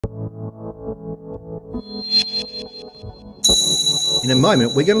In a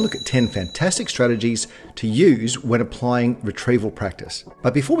moment, we're going to look at 10 fantastic strategies to use when applying retrieval practice.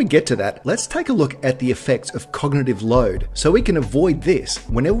 But before we get to that, let's take a look at the effects of cognitive load so we can avoid this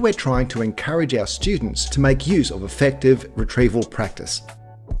whenever we're trying to encourage our students to make use of effective retrieval practice.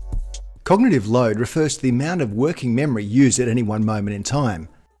 Cognitive load refers to the amount of working memory used at any one moment in time.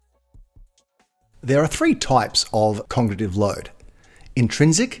 There are three types of cognitive load: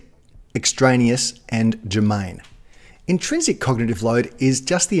 intrinsic, extraneous, and germane. Intrinsic cognitive load is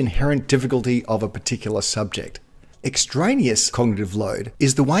just the inherent difficulty of a particular subject. Extraneous cognitive load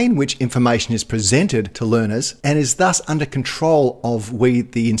is the way in which information is presented to learners and is thus under control of we,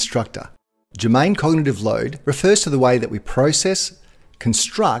 the instructor. Germane cognitive load refers to the way that we process,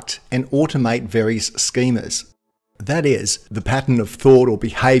 construct, and automate various schemas. That is, the pattern of thought or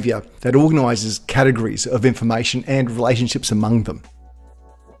behaviour that organises categories of information and relationships among them.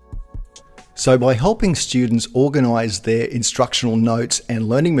 So by helping students organise their instructional notes and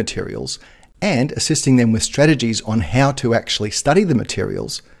learning materials and assisting them with strategies on how to actually study the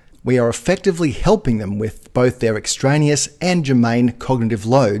materials, we are effectively helping them with both their extraneous and germane cognitive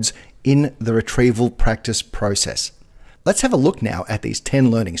loads in the retrieval practice process. Let's have a look now at these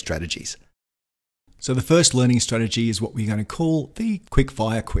 10 learning strategies. So the first learning strategy is what we're going to call the quick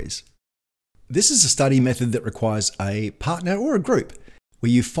fire quiz. This is a study method that requires a partner or a group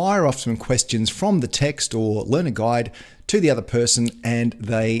where you fire off some questions from the text or learner guide to the other person and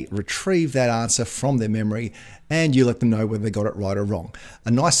they retrieve that answer from their memory and you let them know whether they got it right or wrong. A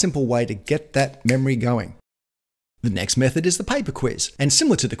nice simple way to get that memory going. The next method is the paper quiz, and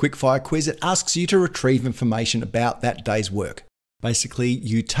similar to the quickfire quiz, it asks you to retrieve information about that day's work. Basically,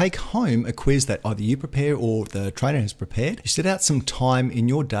 you take home a quiz that either you prepare or the trainer has prepared. You set out some time in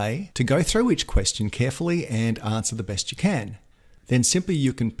your day to go through each question carefully and answer the best you can. Then simply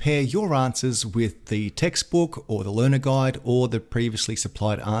you compare your answers with the textbook or the learner guide or the previously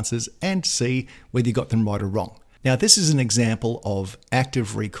supplied answers and see whether you got them right or wrong. Now, this is an example of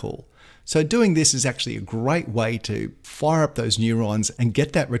active recall. So doing this is actually a great way to fire up those neurons and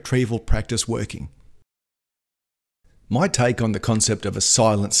get that retrieval practice working. My take on the concept of a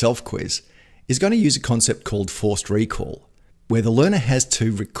silent self-quiz is going to use a concept called forced recall, where the learner has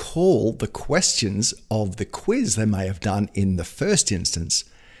to recall the questions of the quiz they may have done in the first instance,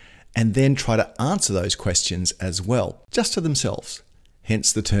 and then try to answer those questions as well, just to themselves,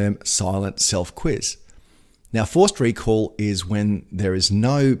 hence the term silent self-quiz. Now, forced recall is when there is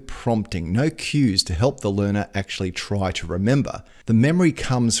no prompting, no cues to help the learner actually try to remember. The memory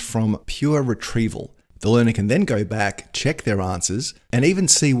comes from pure retrieval. The learner can then go back, check their answers, and even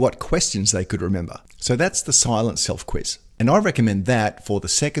see what questions they could remember. So that's the silent self-quiz. And I recommend that for the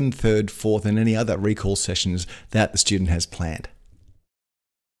second, third, fourth, and any other recall sessions that the student has planned.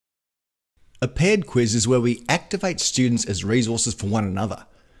 A paired quiz is where we activate students as resources for one another.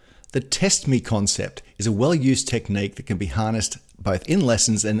 The test me concept is a well-used technique that can be harnessed both in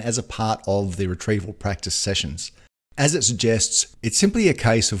lessons and as a part of the retrieval practice sessions. As it suggests, it's simply a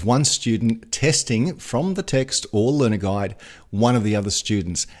case of one student testing from the text or learner guide one of the other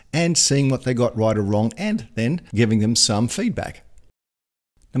students and seeing what they got right or wrong and then giving them some feedback.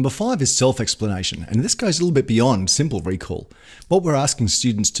 Number 5 is self-explanation, and this goes a little bit beyond simple recall. What we're asking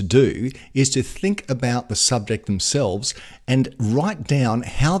students to do is to think about the subject themselves and write down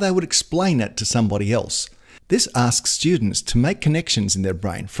how they would explain it to somebody else. This asks students to make connections in their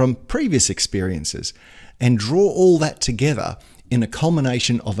brain from previous experiences and draw all that together in a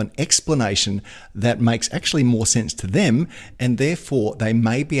culmination of an explanation that makes actually more sense to them, and therefore they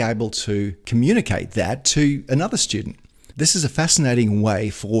may be able to communicate that to another student. This is a fascinating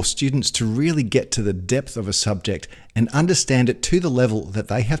way for students to really get to the depth of a subject and understand it to the level that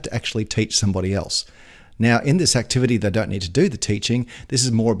they have to actually teach somebody else. Now, in this activity, they don't need to do the teaching. This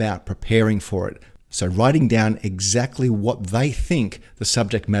is more about preparing for it. So writing down exactly what they think the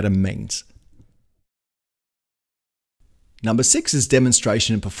subject matter means. Number 6 is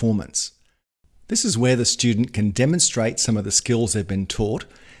demonstration and performance. This is where the student can demonstrate some of the skills they've been taught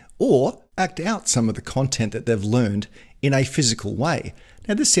or act out some of the content that they've learned in a physical way.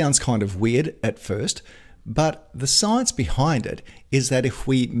 Now, this sounds kind of weird at first, but the science behind it is that if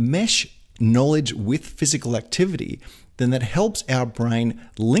we mesh knowledge with physical activity, then that helps our brain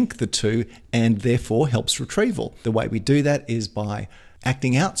link the two and therefore helps retrieval. The way we do that is by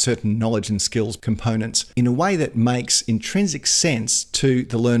acting out certain knowledge and skills components in a way that makes intrinsic sense to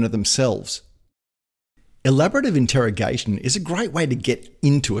the learner themselves. Elaborative interrogation is a great way to get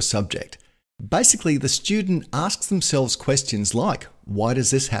into a subject. Basically, the student asks themselves questions like, why does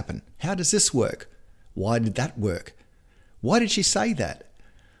this happen? How does this work? Why did that work? Why did she say that?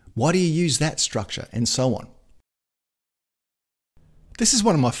 Why do you use that structure? And so on. This is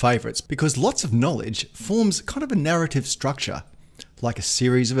one of my favourites because lots of knowledge forms kind of a narrative structure, like a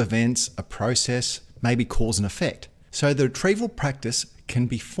series of events, a process, maybe cause and effect. So the retrieval practice can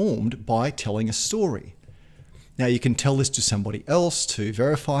be formed by telling a story. Now you can tell this to somebody else to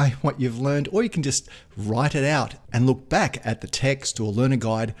verify what you've learned, or you can just write it out and look back at the text or learner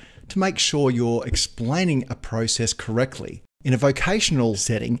guide to make sure you're explaining a process correctly. In a vocational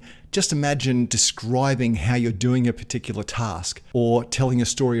setting, just imagine describing how you're doing a particular task or telling a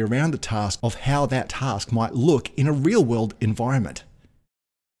story around the task of how that task might look in a real-world environment.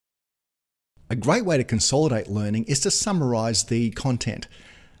 A great way to consolidate learning is to summarize the content.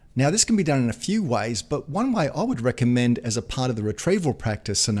 Now, this can be done in a few ways, but one way I would recommend as a part of the retrieval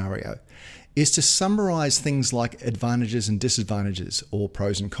practice scenario is to summarize things like advantages and disadvantages, or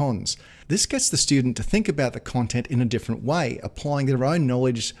pros and cons. This gets the student to think about the content in a different way, applying their own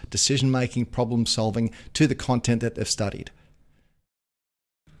knowledge, decision-making, problem-solving to the content that they've studied.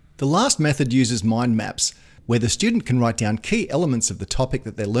 The last method uses mind maps, where the student can write down key elements of the topic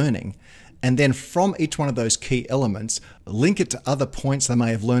that they're learning, and then from each one of those key elements, link it to other points they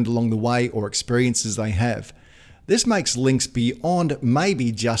may have learned along the way or experiences they have. This makes links beyond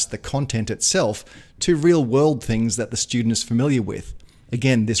maybe just the content itself to real-world things that the student is familiar with.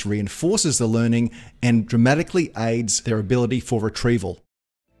 Again, this reinforces the learning and dramatically aids their ability for retrieval.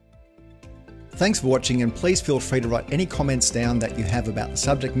 Thanks for watching, and please feel free to write any comments down that you have about the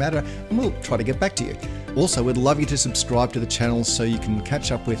subject matter and we'll try to get back to you. Also, we'd love you to subscribe to the channel so you can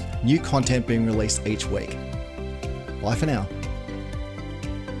catch up with new content being released each week. Bye for now.